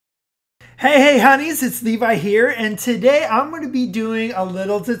Hey honeys, it's Levi here, and today I'm going to be doing a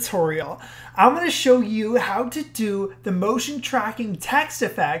little tutorial. I'm going to show you how to do the motion tracking text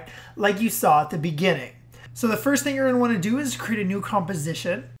effect like you saw at the beginning. So the first thing you're going to want to do is create a new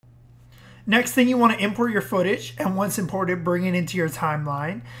composition. Next thing, you want to import your footage, and once imported, bring it into your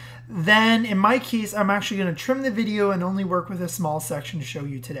timeline. Then in my case, I'm actually going to trim the video and only work with a small section to show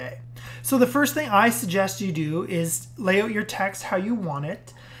you today. So the first thing I suggest you do is lay out your text how you want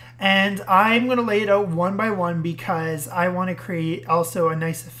it. And I'm going to lay it out one by one because I want to create also a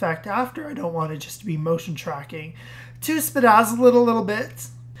nice effect after. I don't want it just to be motion tracking to spadazzle it a little bit.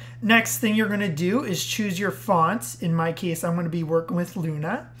 Next thing you're going to do is choose your font. In my case, I'm going to be working with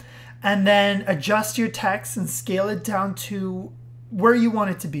Luna. And then adjust your text and scale it down to where you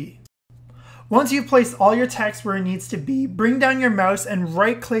want it to be. Once you've placed all your text where it needs to be, bring down your mouse and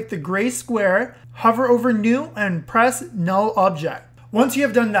right-click the gray square, hover over New, and press Null Object. Once you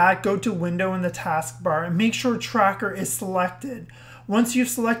have done that, go to Window in the taskbar and make sure Tracker is selected. Once you've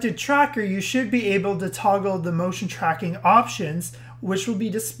selected Tracker, you should be able to toggle the motion tracking options, which will be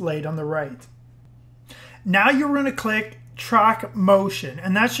displayed on the right. Now you're going to click Track Motion,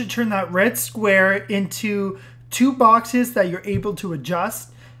 and that should turn that red square into two boxes that you're able to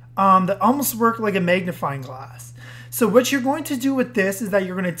adjust that almost work like a magnifying glass. So what you're going to do with this is that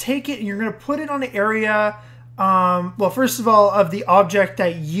you're going to take it and you're going to put it on the area well, first of all, of the object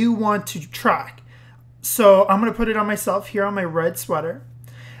that you want to track. So I'm going to put it on myself here on my red sweater.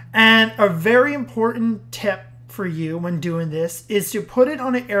 And a very important tip for you when doing this is to put it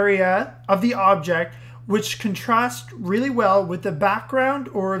on an area of the object which contrasts really well with the background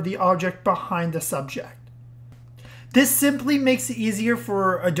or the object behind the subject. This simply makes it easier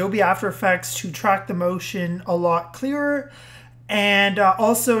for Adobe After Effects to track the motion a lot clearer. And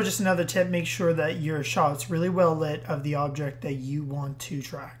also, just another tip, make sure that your shot's really well lit of the object that you want to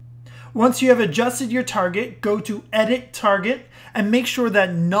track. Once you have adjusted your target, go to Edit Target and make sure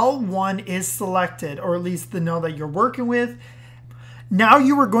that Null 1 is selected, or at least the null that you're working with. Now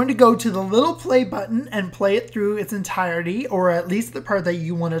you are going to go to the little play button and play it through its entirety, or at least the part that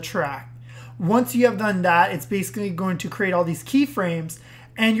you want to track. Once you have done that, it's basically going to create all these keyframes,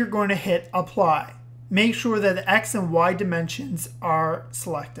 and you're going to hit Apply. Make sure that the X and Y dimensions are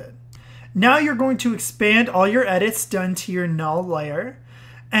selected. Now you're going to expand all your edits done to your null layer,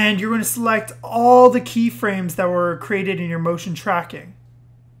 and you're going to select all the keyframes that were created in your motion tracking.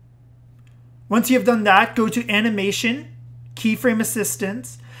 Once you have done that, go to Animation, Keyframe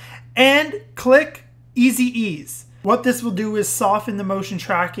Assistance, and click Easy Ease. What this will do is soften the motion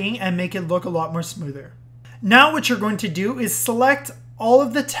tracking and make it look a lot more smoother. Now what you're going to do is select all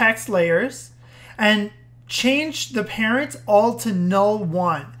of the text layers and change the parent all to Null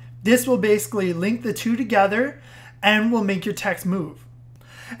 1. This will basically link the two together and will make your text move.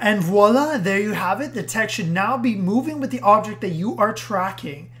 And voila, there you have it. The text should now be moving with the object that you are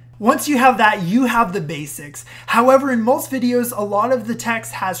tracking. Once you have that, you have the basics. However, in most videos, a lot of the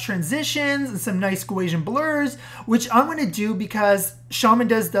text has transitions and some nice Gaussian blurs, which I'm going to do because Shawn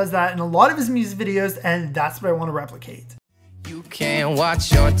Mendes does that in a lot of his music videos, and that's what I want to replicate. You can't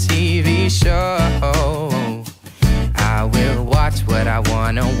watch your TV show. I will watch what I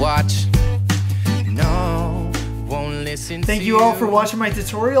want to watch. No, won't listen. Thank you all for watching my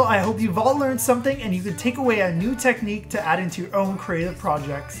tutorial. I hope you've all learned something and you can take away a new technique to add into your own creative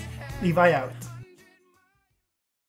projects. Levi out.